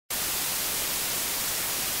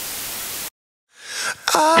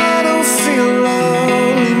I don't feel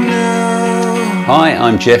lonely now. Hi,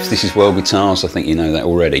 I'm Jeff, this is World Guitars. I think you know that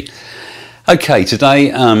already. Okay,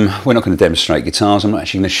 today we're not going to demonstrate guitars. I'm not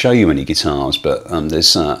actually going to show you any guitars, but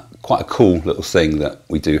there's quite a cool little thing that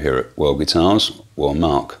we do here at World Guitars. Well,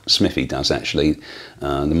 Mark Smithy does actually,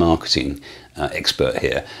 the marketing expert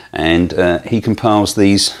here, and he compiles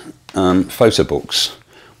these photobooks,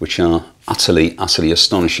 which are utterly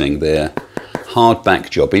astonishing. They're hardback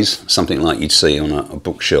jobbies, something like you'd see on a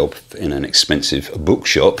bookshop in an expensive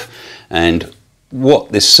bookshop. And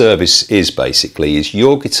what this service is basically is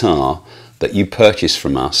your guitar that you purchase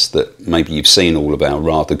from us, that maybe you've seen all of our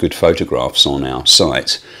rather good photographs on our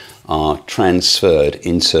site, are transferred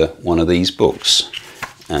into one of these books.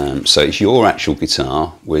 So it's your actual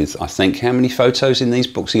guitar with, I think, how many photos in these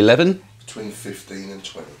books? 11? Between 15 and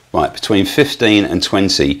 20. Right, between 15 and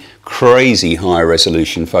 20 crazy high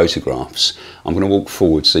resolution photographs. I'm going to walk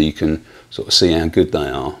forward so you can sort of see how good they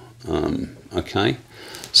are. Okay,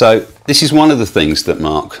 so this is one of the things that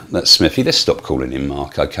Smithy, let's stop calling him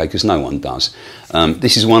Mark, okay, because no one does.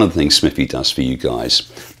 This is one of the things Smithy does for you guys,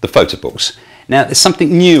 the photo books. Now there's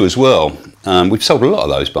something new as well. We've sold a lot of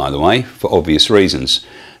those, by the way, for obvious reasons.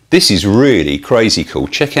 This is really crazy cool.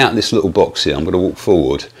 Check out this little box here. I'm going to walk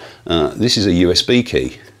forward. This is a USB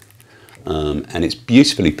key. And it's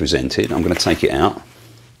beautifully presented. I'm going to take it out,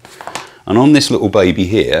 and on this little baby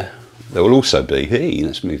here there will also be, hey,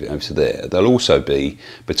 let's move it over to there, there'll also be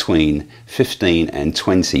between 15 and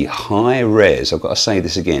 20 high res, I've got to say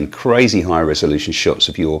this again, crazy high resolution shots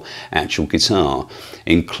of your actual guitar,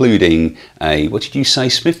 including a, what did you say,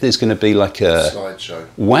 Smith, there's going to be like a slideshow.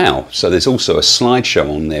 Wow, so there's also a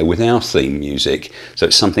slideshow on there with our theme music, so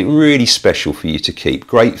it's something really special for you to keep.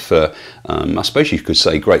 Great for, I suppose you could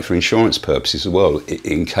say great for insurance purposes as well,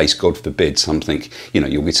 in case, God forbid, something, you know,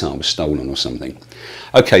 your guitar was stolen or something.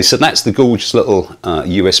 Okay, so that's the gorgeous little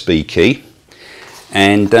USB key,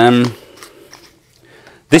 and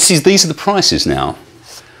these are the prices now,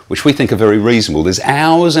 which we think are very reasonable. There's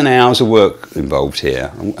hours and hours of work involved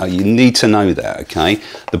here. You need to know that, okay?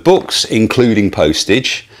 The books, including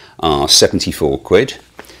postage, are 74 quid,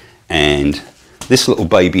 and this little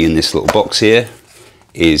baby in this little box here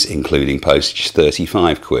is, including postage,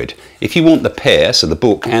 35 quid. If you want the pair, so the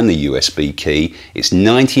book and the USB key, it's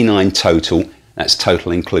 99 total. That's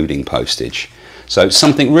total including postage. So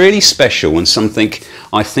something really special, and something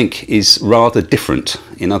I think is rather different.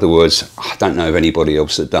 In other words, I don't know of anybody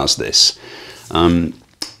else that does this. I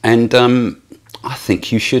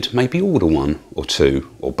think you should maybe order one or two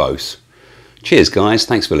or both. Cheers guys,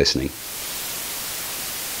 thanks for listening.